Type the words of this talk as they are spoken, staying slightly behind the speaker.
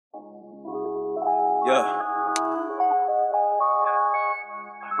Yeah.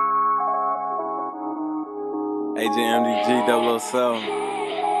 Agent MDG 007.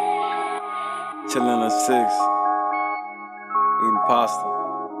 Chillin' in a 6. Eating pasta.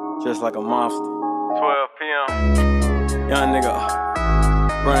 Just like a monster. 12 p.m. Young nigga.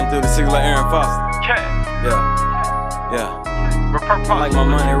 Running through the 6 like Aaron Foster. Cat. Yeah. Yeah. Real I like my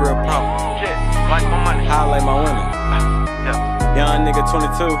money real proper. Yeah. Like my money. How I like my women. Yeah. Young nigga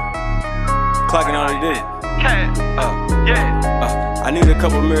 22. Clocking all he did. Cat. Yeah. I need a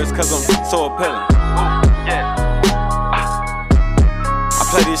couple mirrors cause I'm so appealing. Ooh. Yeah. I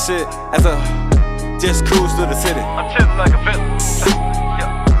play this shit as a just cruise through the city. I'm chillin' like a villain. Yeah.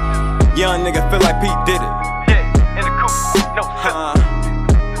 Young nigga feel like Pete did it. Yeah. In the coupe. No feeling.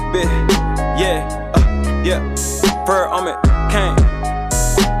 Bit. Yeah. Yeah. Fur on it. Cane.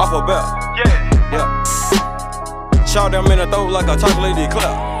 Off a belt. Yeah. Yeah. Shout them in the throat like a chocolate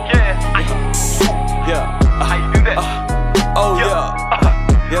eclair. Yeah. Yeah. How you do that? Oh yeah.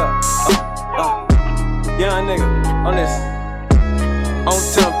 Yeah. Young nigga on this. On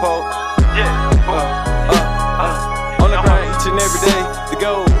tempo. Yeah. On the grind each and every day to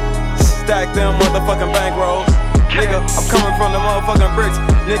go stack them motherfucking bankrolls. Nigga, I'm coming from the motherfucking bricks.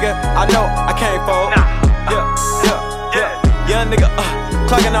 Nigga, I know I can't fold. Yeah. Young nigga,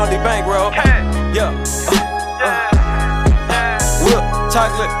 clocking all these bankrolls. Yeah. Whip,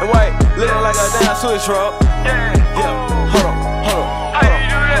 chocolate and white, looking like a damn switch roll. Yeah. Hold on. How you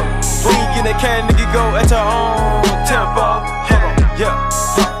do that? When you get that cash, nigga, go at your own tempo. Hold on. Yeah.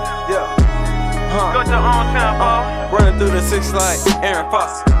 Go to your own tempo. Running through the 6 like Aaron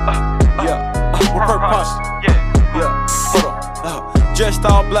Foster. Yeah. With purple punch. Yeah. Hold on. Dressed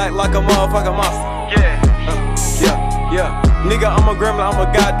all black like a motherfucking monster. Yeah. Nigga, I'm a gremlin, I'm a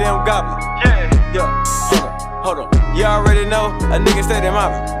goddamn goblin. Yeah. Hold on. You already know a nigga stay there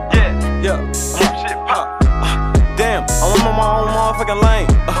mobbing. Yeah. Shit pop. Damn, I'm on my own motherfucking lane.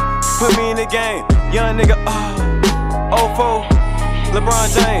 Put me in the game. Young nigga, 04, LeBron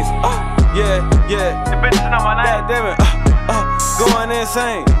James. Yeah. The bitch is not my name. God damn it. Going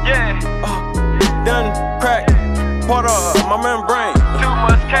insane. Done crack. Part of my membrane. Too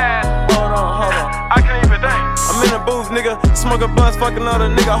much cash. Hold on. I can't even think. I'm in the booth, nigga, smoking blunts, fucking other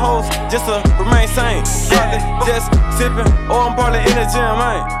nigga hoes, just to remain sane. Partly just sipping, or I'm partly in the gym,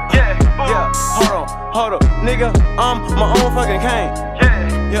 man. Yeah, hold on, nigga, I'm my own fucking cane.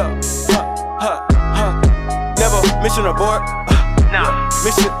 Yeah, never mission abort,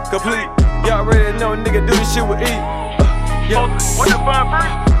 mission complete. Y'all already know, nigga, do this shit with E. Yeah, What the fun free?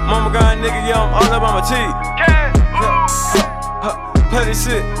 mama gun, nigga, yeah, I'm all up on my teeth. Play this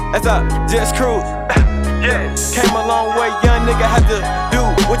shit as I just cruise. Came a long way, young nigga had to do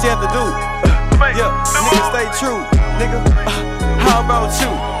what you have to do. Yeah, nigga stay true, nigga. How about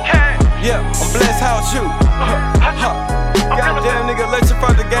you? Yeah, I'm blessed, how you? Goddamn nigga, let you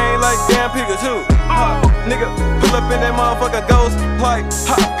fight the game like damn Pikachu. Nigga, pull up in that motherfucker ghost like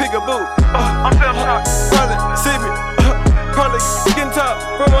Peekaboo. I'm still shocked. Probably see me, probably getting top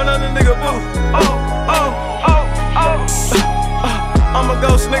from another nigga boo. I'm a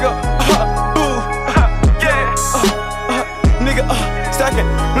ghost nigga, boo. Nigga, stacking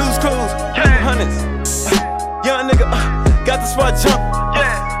blues clues, hundreds. Young nigga, got the spot jump.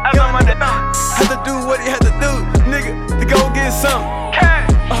 I got my nigga. Had to do what he had to do, nigga, to go get some.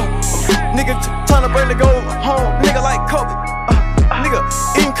 Nigga, tryna bring the gold home, nigga like Kobe. Nigga,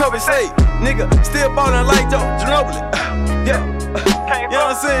 eating Kobe say, nigga, still ballin' like Joe Ginobili. Yeah, you know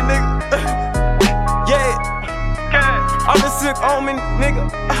what I'm saying, nigga? Yeah. All this sick on me, nigga.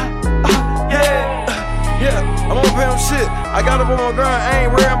 Yeah, I'm on pimp shit. I got up on my grind, I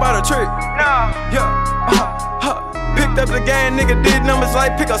ain't worried about a trick. Yeah, picked up the game, nigga, did numbers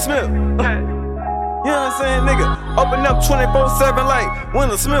like pick up Smith. You know what I'm saying, nigga? Open up 24/7 like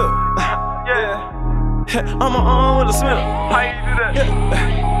Will Smith. I'm on Will Smith. How you do that?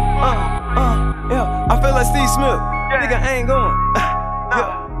 Yeah, I feel like Steve Smith. Nigga, I ain't going.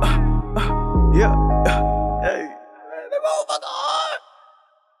 Yeah.